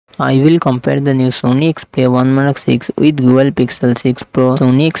I will compare the new Sony Xperia 1 Mark 6 with Google Pixel 6 Pro.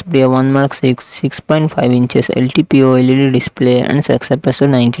 Sony Xperia 1 Mark 6 6.5 inches LTPO LED display and success ratio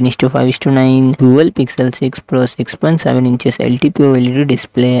 19:5:9. Google Pixel 6 Pro 6.7 inches LTPO LED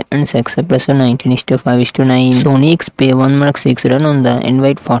display and success ratio 19:5:9. Sony Xperia 1 Mark 6 run on the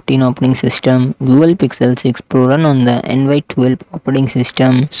Android 14 operating system. Google Pixel 6 Pro run on the Android 12 operating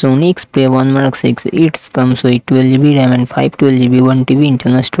system. Sony Xperia 1 Mark 6 it comes with 12GB RAM and 512GB 1TB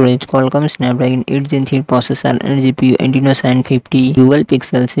internal storage. Qualcomm Snapdragon 8 Gen 3 processor and GPU Adreno 750. Google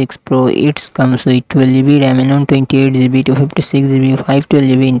Pixel 6 Pro it comes with 12GB RAM and 128GB to 56GB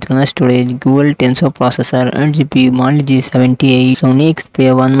 512GB internal storage. Google Tensor processor and GPU Mali G78. Sony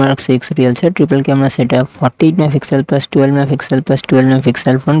Xperia 1 Mark 6 real set triple camera setup 48 MP plus 12 MP plus 12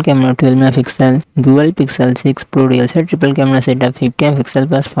 MP front camera 12 MP. Google Pixel 6 Pro real set triple camera setup 50 MP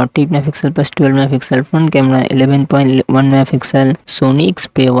plus 48 MP plus 12 MP front camera 11.1 MP. Sony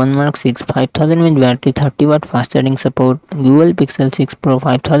Xperia 1 Mark 6 5000 mAh battery 30 watt fast charging support. Google Pixel 6 Pro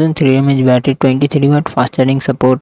 5300 mAh battery 23 watt fast charging support.